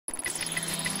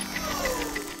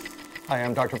Hi,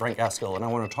 I'm Dr. Frank Gaskill, and I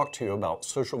want to talk to you about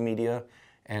social media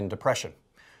and depression.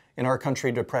 In our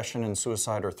country, depression and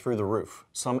suicide are through the roof.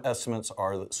 Some estimates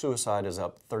are that suicide is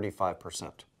up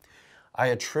 35%. I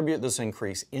attribute this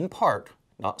increase in part,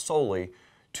 not solely,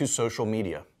 to social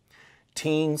media.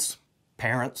 Teens,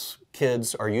 parents,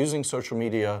 kids are using social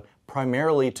media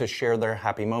primarily to share their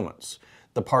happy moments,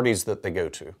 the parties that they go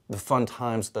to, the fun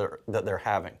times that they're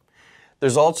having.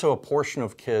 There's also a portion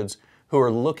of kids who are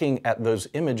looking at those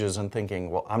images and thinking,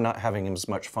 well, I'm not having as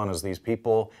much fun as these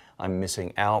people, I'm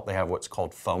missing out. They have what's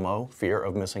called FOMO, fear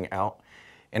of missing out,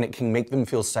 and it can make them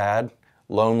feel sad,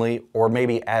 lonely, or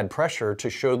maybe add pressure to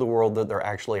show the world that they're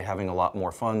actually having a lot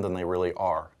more fun than they really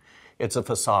are. It's a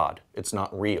facade, it's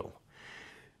not real.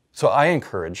 So I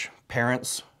encourage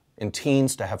parents and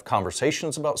teens to have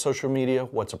conversations about social media,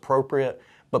 what's appropriate,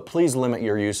 but please limit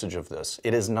your usage of this.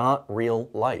 It is not real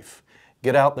life.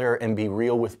 Get out there and be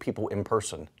real with people in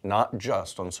person, not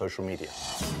just on social media.